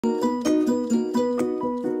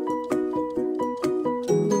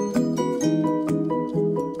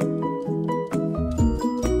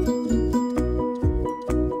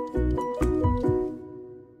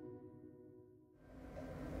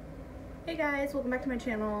guys, welcome back to my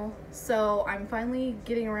channel. So I'm finally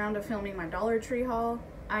getting around to filming my Dollar Tree haul.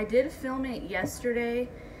 I did film it yesterday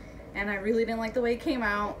and I really didn't like the way it came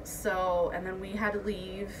out, and then we had to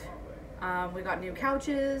leave. We got new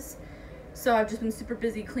couches, so I've just been super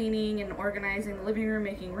busy cleaning and organizing the living room,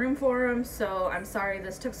 making room for them, so I'm sorry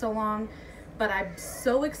this took so long. But I'm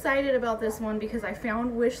so excited about this one because I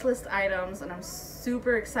found wish list items and I'm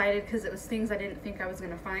super excited because it was things I didn't think I was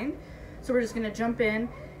gonna find. So we're just gonna jump in.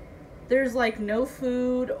 There's like no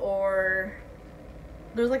food, or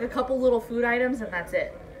there's like a couple little food items and that's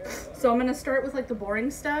it. So I'm gonna start with like the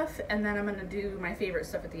boring stuff and then I'm gonna do my favorite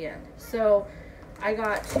stuff at the end. So I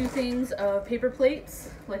got 2 things of paper plates,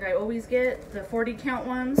 like I always get, the 40 count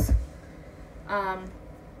ones.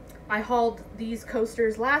 I hauled these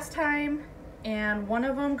coasters last time and one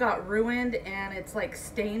of them got ruined and it's like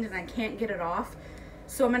stained and I can't get it off.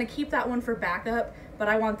 So I'm gonna keep that one for backup, but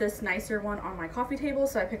I want this nicer one on my coffee table,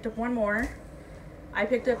 so I picked up one more. I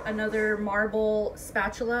picked up another marble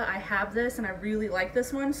spatula. I have this and I really like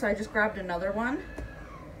this one, so I just grabbed another one.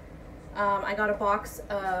 I got a box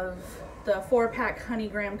of the 4-pack Honey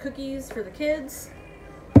Graham cookies for the kids.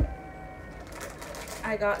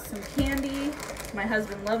 I got some candy. My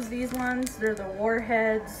husband loves these ones. They're the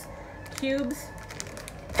Warheads cubes.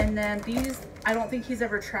 And then these, I don't think he's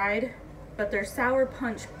ever tried, but they're Sour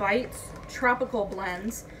Punch Bites tropical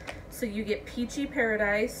blends. So you get Peachy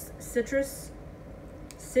Paradise, Citrus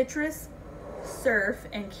Surf,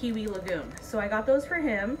 and Kiwi Lagoon. So I got those for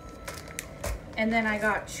him. And then I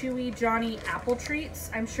got Chewy Johnny Apple Treats.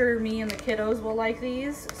 I'm sure me and the kiddos will like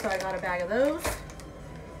these, so I got a bag of those.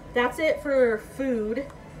 That's it for food.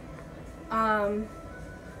 I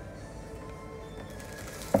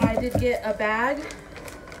did get a bag.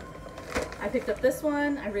 I picked up this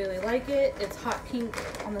one. I really like it. It's hot pink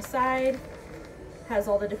on the side, has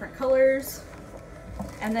all the different colors.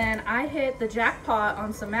 And then I hit the jackpot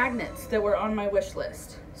on some magnets that were on my wish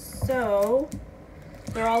list. So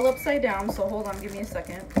they're all upside down, so hold on, give me a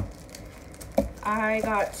second. I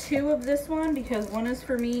got 2 of this one because one is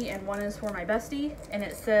for me and one is for my bestie, and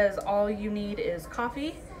it says all you need is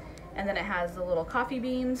coffee, and then it has the little coffee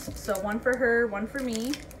beans. So one for her, one for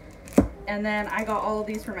me. And then I got all of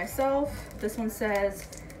these for myself. This one says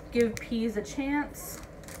give peas a chance,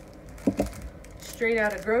 straight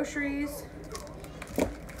out of groceries.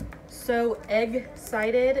 So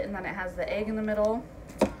egg-sided, and then it has the egg in the middle.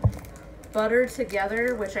 Butter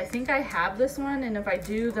Together, which I think I have this one, and if I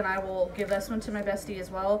do, then I will give this one to my bestie as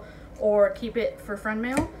well, or keep it for friend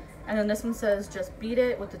mail. And then this one says just beat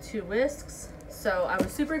it with the 2 whisks. So I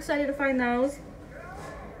was super excited to find those.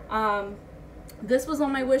 This was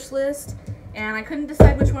on my wish list and I couldn't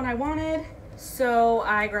decide which one I wanted, so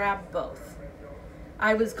I grabbed both.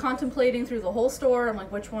 I was contemplating through the whole store. I'm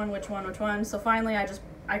like, which one? So finally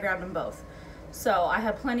I grabbed them both. So I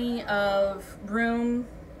have plenty of room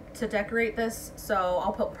to decorate this, so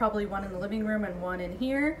I'll put probably one in the living room and one in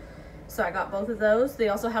here. So I got both of those. They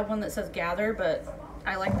also have one that says gather, but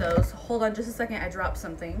I like those. Hold on just a second, I dropped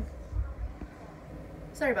something.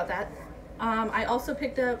 Sorry about that. I also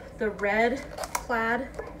picked up the red plaid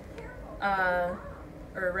or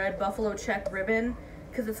red buffalo check ribbon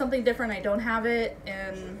because it's something different. I don't have it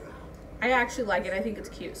and I actually like it. I think it's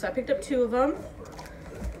cute. So I picked up 2 of them.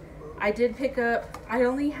 I did pick up, I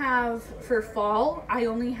only have, for fall, I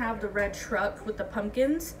only have the red truck with the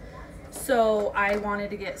pumpkins. So I wanted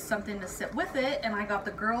to get something to sit with it, and I got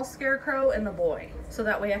the girl scarecrow and the boy. So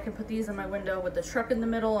that way I can put these in my window with the truck in the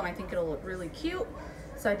middle, and I think it'll look really cute.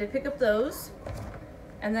 So I did pick up those.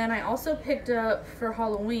 And then I also picked up for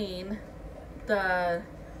Halloween,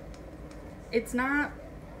 it's not,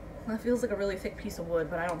 it feels like a really thick piece of wood,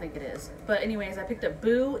 but I don't think it is. But anyways, I picked up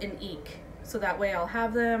Boo and Eek. So that way I'll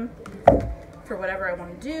have them for whatever I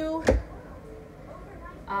want to do.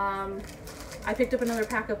 I picked up another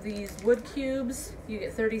pack of these wood cubes. You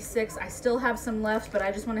get 36. I still have some left, but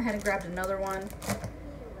I just went ahead and grabbed another one.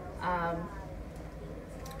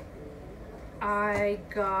 I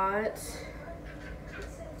got,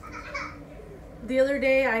 the other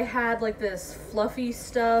day I had like this fluffy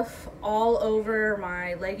stuff all over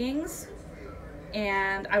my leggings.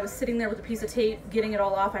 And I was sitting there with a piece of tape getting it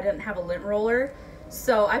all off. I didn't have a lint roller,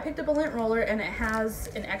 so I picked up a lint roller, and it has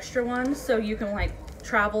an extra one so you can like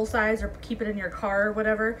travel size or keep it in your car or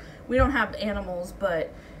whatever. We don't have animals,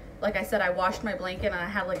 but like I said, I washed my blanket and I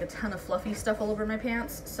had like a ton of fluffy stuff all over my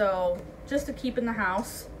pants, so just to keep in the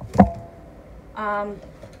house.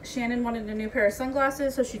 Shannon wanted a new pair of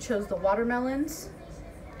sunglasses, so she chose the watermelons,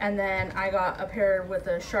 and then I got a pair with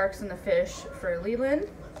the sharks and the fish for Leland.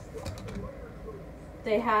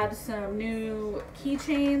 They had some new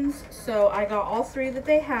keychains, so I got all 3 that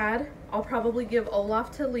they had. I'll probably give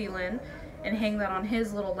Olaf to Leland and hang that on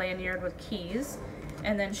his little lanyard with keys.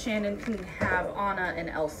 And then Shannon can have Anna and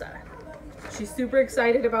Elsa. She's super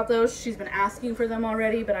excited about those. She's been asking for them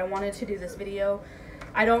already, but I wanted to do this video.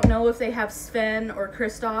 I don't know if they have Sven or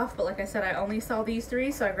Kristoff, but like I said, I only saw these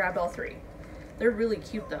 3, so I grabbed all 3. They're really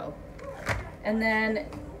cute though. And then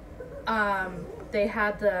they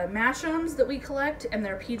had the Mash'ems that we collect and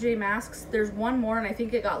their PJ Masks. There's one more and I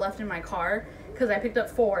think it got left in my car because I picked up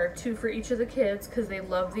 4, 2 for each of the kids because they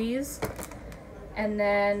love these. And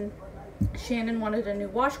then Shannon wanted a new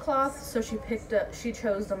washcloth, so she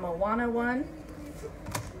chose the Moana one.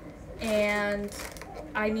 And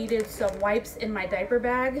I needed some wipes in my diaper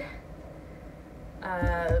bag.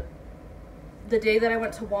 The day that I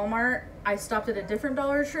went to Walmart, I stopped at a different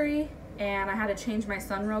Dollar Tree and I had to change my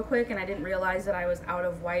son real quick and I didn't realize that I was out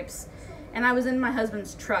of wipes. And I was in my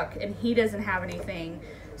husband's truck and he doesn't have anything.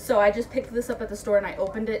 So I just picked this up at the store and I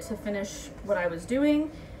opened it to finish what I was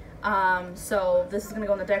doing. So this is gonna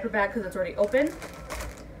go in the diaper bag because it's already open.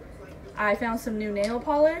 I found some new nail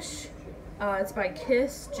polish. It's by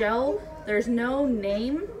Kiss Gel. There's no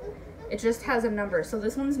name, it just has a number. So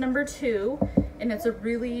this one's number 2 and it's a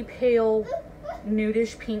really pale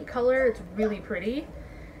nudish pink color. It's really pretty.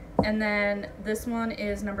 And then this one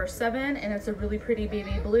is number 7 and it's a really pretty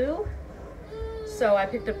baby blue. So I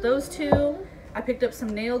picked up those 2. I picked up some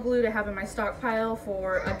nail glue to have in my stockpile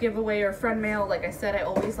for a giveaway or friend mail. Like I said, I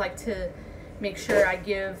always like to make sure I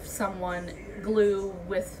give someone glue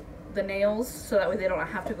with the nails so that way they don't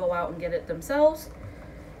have to go out and get it themselves.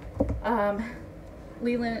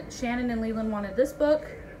 Shannon and Leland wanted this book.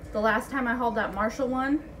 The last time I hauled that Marshall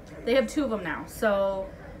one, they have 2 of them now. So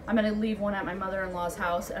I'm gonna leave one at my mother-in-law's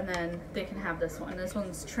house and then they can have this one. This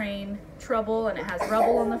one's Train Trouble and it has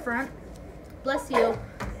rubble on the front. Bless you.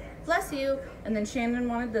 Bless you. And then Shannon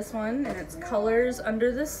wanted this one and it's Colors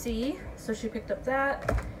Under the Sea. So she picked up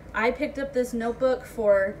that. I picked up this notebook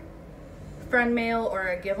for friend mail or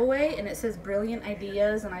a giveaway and it says Brilliant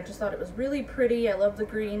Ideas and I just thought it was really pretty. I love the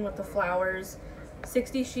green with the flowers.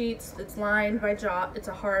 60 sheets. It's lined by Jot. It's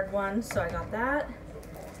a hard one, so I got that.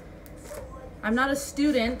 I'm not a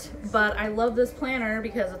student, but I love this planner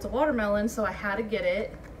because it's a watermelon, so I had to get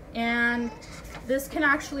it. And this can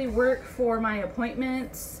actually work for my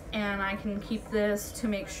appointments and I can keep this to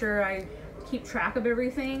make sure I keep track of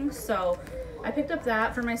everything. So I picked up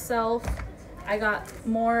that for myself. I got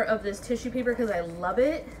more of this tissue paper because I love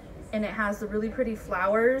it and it has the really pretty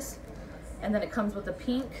flowers and then it comes with a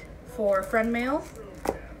pink for friend mail.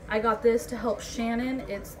 I got this to help Shannon.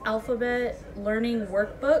 It's Alphabet Learning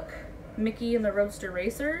Workbook, Mickey and the Roadster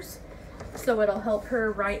Racers. So it'll help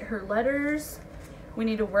her write her letters. We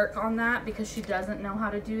need to work on that because she doesn't know how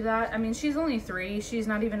to do that. I mean, she's only 3. She's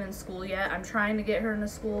not even in school yet. I'm trying to get her into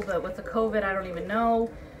school, but with the COVID, I don't even know.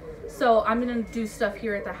 So I'm gonna do stuff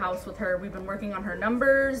here at the house with her. We've been working on her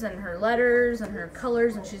numbers and her letters and her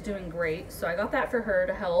colors and she's doing great. So I got that for her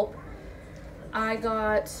to help. I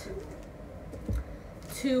got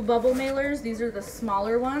 2 bubble mailers. These are the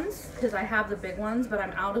smaller ones because I have the big ones, but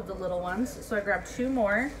I'm out of the little ones. So I grabbed 2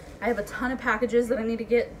 more. I have a ton of packages that I need to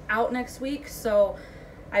get out next week, so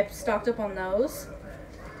I've stocked up on those.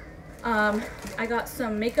 I got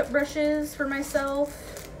some makeup brushes for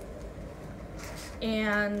myself,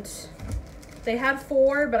 and they had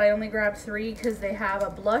 4, but I only grabbed 3 because they have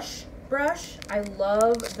a blush brush. I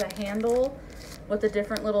love the handle with the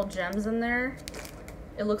different little gems in there.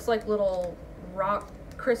 It looks like little rock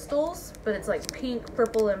crystals, but it's like pink,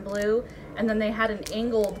 purple, and blue. And then they had an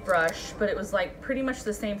angled brush, but it was like pretty much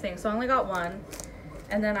the same thing. So I only got 1.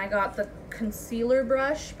 And then I got the concealer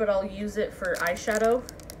brush, but I'll use it for eyeshadow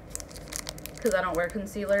because I don't wear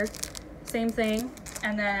concealer. Same thing.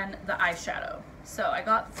 And then the eyeshadow. So I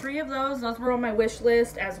got 3 of those. Those were on my wish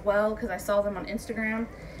list as well because I saw them on Instagram.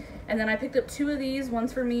 And then I picked up 2 of these.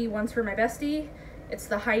 One's for me, one's for my bestie. It's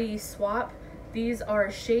the Heidi Swap. These are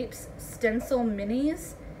Shapes Stencil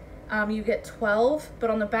Minis. You get 12, but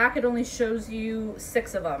on the back it only shows you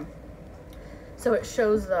 6 of them. So it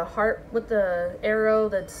shows the heart with the arrow,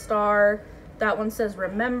 the star. That one says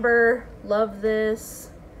remember, love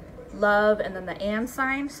this, love, and then the and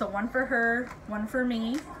sign. So 1 for her, 1 for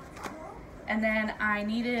me. And then I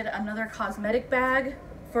needed another cosmetic bag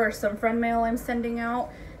for some friend mail I'm sending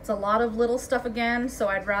out. It's a lot of little stuff again, so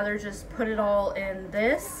I'd rather just put it all in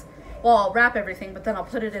this. Well, I'll wrap everything, but then I'll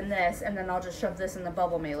put it in this, and then I'll just shove this in the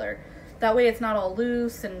bubble mailer. That way it's not all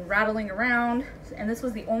loose and rattling around. And this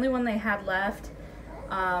was the only one they had left.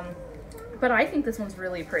 But I think this one's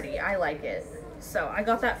really pretty. I like it. So I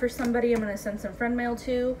got that for somebody I'm gonna send some friend mail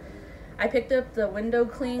to. I picked up the window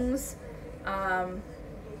clings.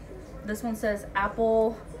 This one says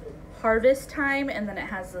apple harvest time, and then it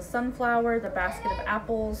has the sunflower, the basket of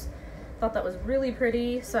apples. Thought that was really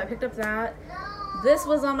pretty, so I picked up that. This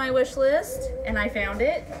was on my wish list and I found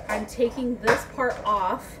it. I'm taking this part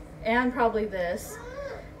off and probably this,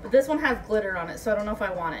 but this one has glitter on it, so I don't know if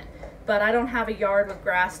I want it. But I don't have a yard with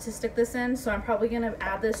grass to stick this in, so I'm probably gonna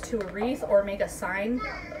add this to a wreath or make a sign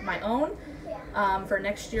of my own for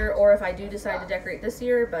next year, or if I do decide to decorate this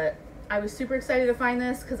year. But I was super excited to find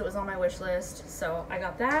this because it was on my wish list, so I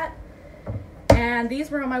got that. And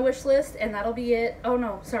these were on my wish list, and that'll be it. Oh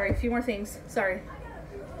no, sorry, a few more things, sorry.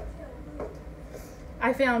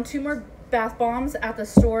 I found 2 more bath bombs at the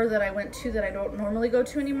store that I went to that I don't normally go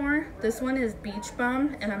to anymore. This one is Beach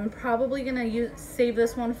Bum, and I'm probably gonna save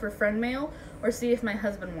this one for friend mail or see if my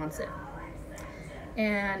husband wants it.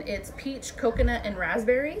 And it's peach, coconut, and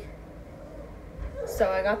raspberry. So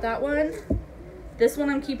I got that one. This one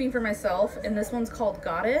I'm keeping for myself, and this one's called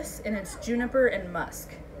Goddess, and it's juniper and musk,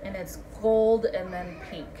 and it's gold and then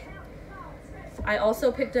pink. I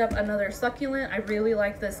also picked up another succulent. I really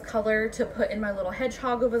like this color to put in my little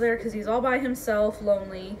hedgehog over there because he's all by himself,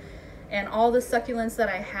 lonely. And all the succulents that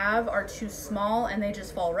I have are too small and they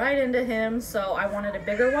just fall right into him. So I wanted a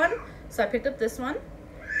bigger one. So I picked up this one.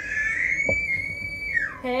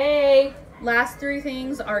 Hey, last 3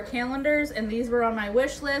 things are calendars, and these were on my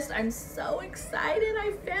wish list. I'm so excited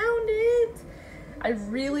I found it. I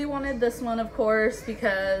really wanted this one, of course,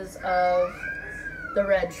 because of the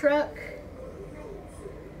red truck,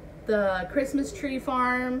 the Christmas tree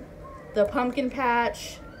farm, the pumpkin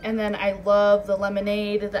patch, and then I love the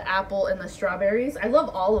lemonade, the apple, and the strawberries. I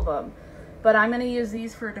love all of them, but I'm gonna use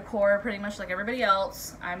these for decor pretty much like everybody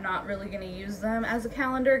else. I'm not really gonna use them as a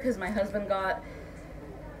calendar because my husband got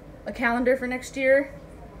a calendar for next year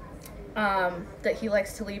that he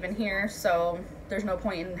likes to leave in here, so there's no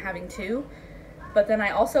point in having 2. But then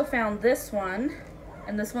I also found this one,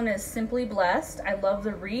 and this one is Simply Blessed. I love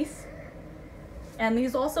the wreath. And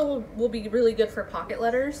these also will be really good for pocket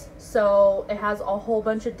letters. So it has a whole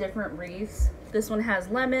bunch of different wreaths. This one has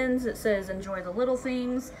lemons. It says enjoy the little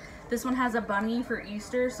things. This one has a bunny for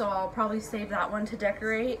Easter, so I'll probably save that one to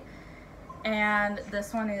decorate. And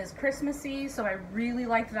this one is Christmassy, so I really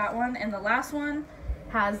like that one. And the last one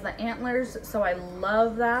has the antlers, so I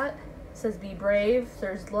love that. It says be brave.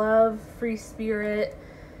 There's love, free spirit,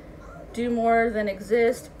 do more than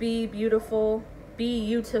exist, be beautiful,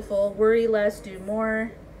 worry less, do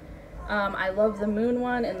more. I love the moon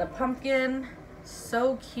one and the pumpkin,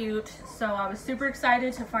 so cute. So I was super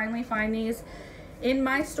excited to finally find these in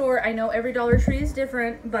my store. I know every Dollar Tree is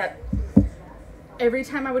different, but every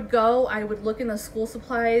time I would go, I would look in the school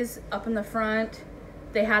supplies up in the front.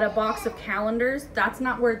 They had a box of calendars. That's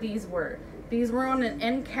not where these were. These were on an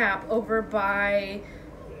end cap over by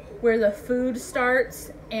where the food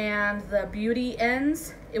starts and the beauty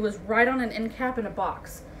ends. It was right on an end cap in a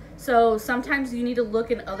box. So sometimes you need to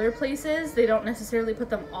look in other places. They don't necessarily put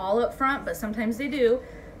them all up front, but sometimes they do.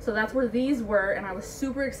 So that's where these were, and I was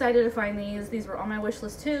super excited to find these. These were on my wish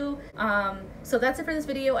list too. So that's it for this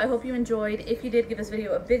video. I hope you enjoyed. If you did, give this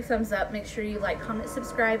video a big thumbs up. Make sure you like, comment,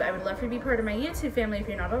 subscribe. I would love for you to be part of my YouTube family if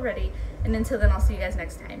you're not already. And until then, I'll see you guys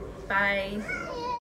next time. Bye.